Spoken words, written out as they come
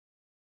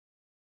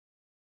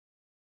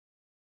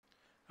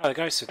Hi there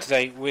guys, so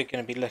today we're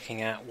going to be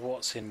looking at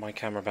what's in my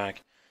camera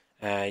bag.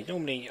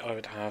 Normally I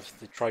would have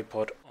the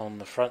tripod on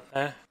the front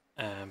there,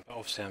 but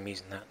obviously I'm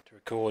using that to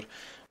record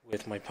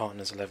with my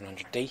partner's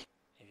 1100D,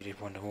 if you did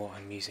wonder what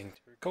I'm using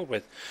to record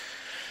with.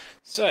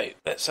 So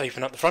let's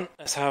open up the front,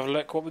 let's have a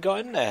look what we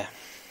got in there.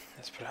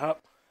 Let's put it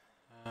up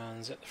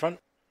and zip the front.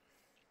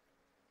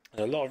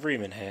 There's a lot of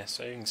room in here,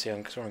 so you can see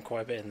I'm storing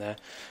quite a bit in there.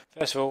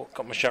 First of all,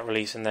 got my shut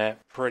release in there,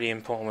 pretty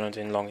important when I'm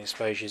doing long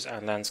exposures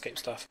and landscape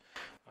stuff.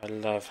 I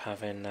love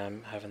having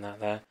that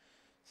there.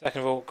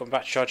 Second of all, got a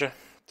battery charger.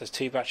 There's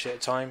two batteries at a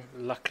time.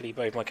 Luckily,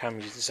 both my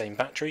cameras use the same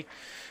battery,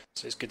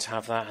 so it's good to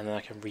have that, and then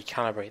I can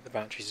recalibrate the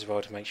batteries as well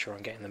to make sure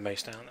I'm getting the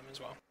most out of them as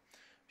well,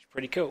 which is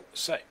pretty cool.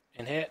 So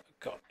in here, I've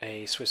got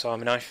a Swiss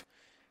Army knife.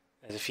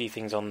 There's a few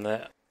things on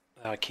there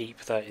that I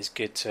keep that is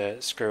good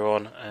to screw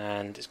on,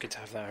 and it's good to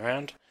have that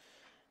around.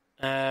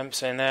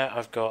 So in there,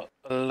 I've got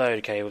a load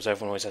of cables.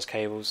 Everyone always has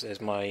cables. There's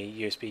my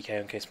USB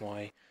cable in case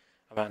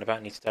I'm out and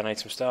about, need to donate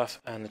some stuff,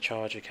 and the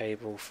charger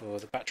cable for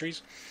the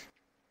batteries.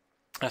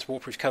 That's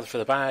waterproof cover for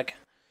the bag.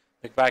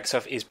 The bag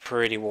stuff is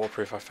pretty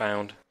waterproof, I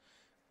found,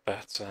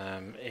 but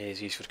it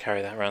is useful to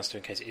carry that around still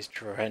in case it is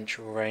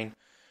torrential rain.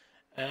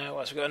 What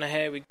else we got in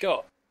here? We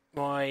got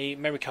my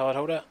memory card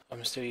holder.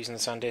 I'm still using the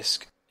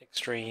SanDisk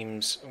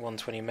Extremes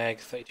 120 meg,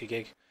 32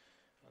 gig.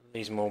 I'm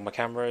using all my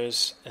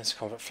cameras. There's a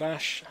convert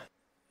flash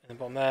in the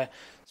bottom there.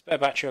 Spare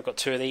battery. I've got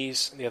two of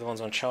these. The other one's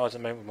on charge at the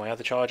moment with my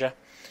other charger.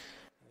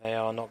 They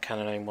are not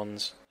Canon owned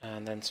ones,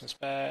 and then some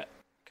spare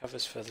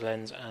covers for the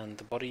lens and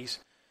the bodies.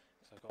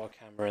 So I've got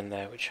a camera in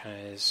there which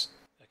has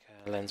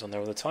a lens on there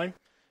all the time.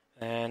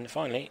 And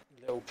finally,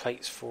 little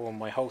plates for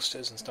my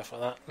holsters and stuff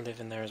like that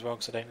live in there as well,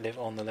 because I don't live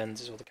on the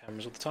lenses or the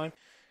cameras all the time,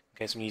 in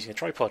case I'm using a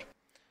tripod.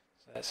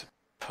 So let's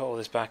put all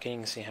this back in. You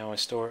can see how I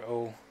store it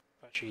all.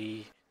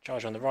 Battery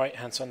charger on the right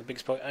hand side, the big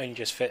spot only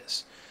just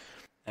fits.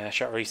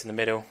 Shut release in the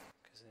middle,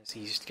 because it's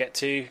easiest to get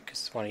to, because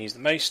it's the one I use the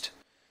most.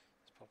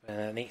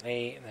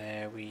 Neatly,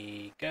 there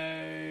we go,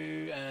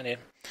 and in.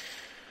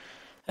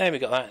 There we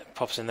got that,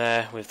 pops in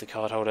there with the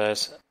card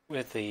holders,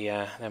 with the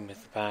then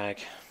with the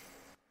bag.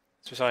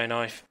 Swiss Army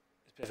knife.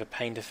 It's a bit of a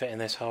pain to fit in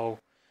this hole,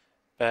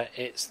 but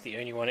it's the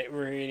only one it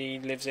really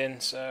lives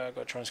in, so I've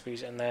got to try and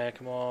squeeze it in there.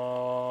 Come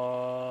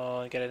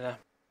on, get in there,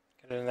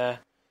 get it in there.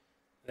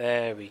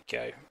 There we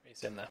go,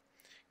 it's in there.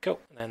 Cool.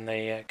 And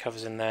then the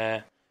covers in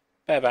there,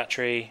 bare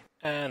battery,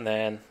 and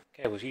then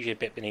cable's usually a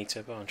bit beneath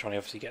it, but I'm trying to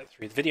obviously get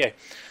through the video.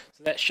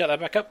 So let's shut that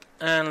back up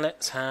and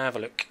let's have a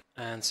look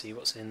and see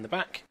what's in the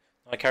back.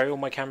 I carry all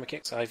my camera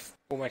kits.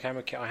 All my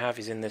camera kit I have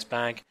is in this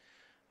bag.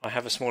 I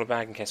have a smaller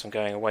bag in case I'm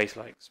going away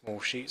for like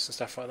small shoots and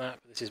stuff like that,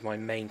 but this is my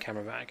main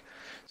camera bag.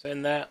 So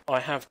in there I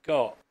have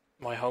got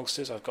my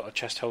holsters. I've got a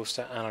chest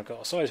holster and I've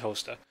got a side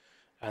holster,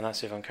 and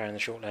that's if I'm carrying the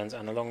short lens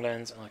and the long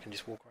lens, and I can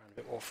just walk around a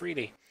bit more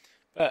freely.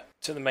 But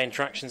to the main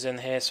attractions in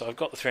here, so I've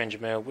got the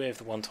 300mm with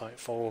the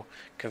 1.4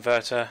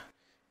 converter,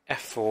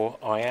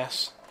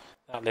 F4IS,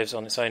 that lives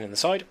on its own in the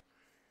side.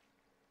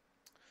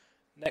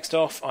 Next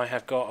off, I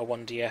have got a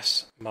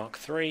 1DS Mark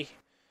III,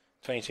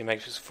 22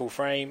 megapixel full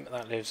frame,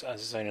 that lives as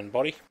its own in the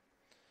body.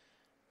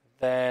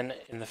 Then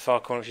in the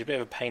far corner, which is a bit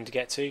of a pain to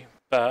get to,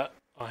 but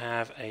I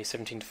have a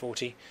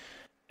 17-40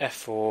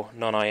 F4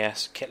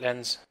 non-IS kit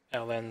lens,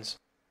 L lens,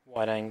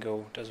 wide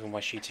angle, does all my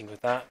shooting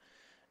with that.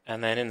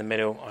 And then in the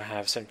middle, I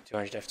have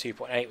 7200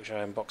 f2.8, which I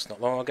unboxed not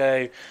long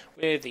ago,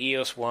 with the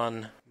EOS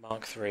 1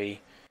 Mark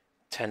III,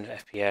 10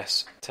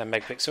 FPS, 10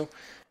 megapixel,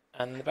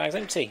 and the bag's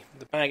empty.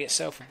 The bag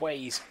itself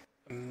weighs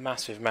a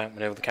massive amount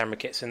when all the camera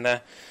kit's in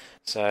there,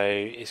 so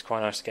it's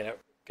quite nice to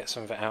get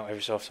some of it out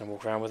every so often and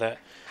walk around with it.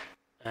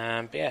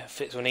 But yeah, it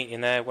fits all neat in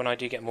there. When I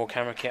do get more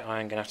camera kit, I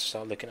am going to have to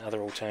start looking at other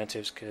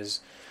alternatives, because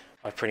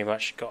I've pretty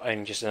much got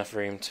only just enough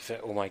room to fit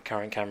all my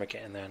current camera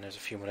kit in there, and there's a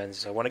few more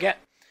lenses I want to get.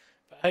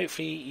 But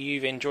hopefully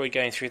you've enjoyed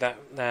going through that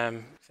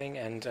thing,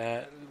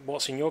 and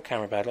what's in your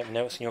camera bag. Let me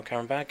know what's in your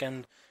camera bag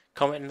and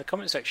comment in the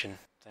comment section.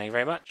 Thank you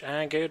very much,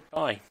 and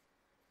goodbye.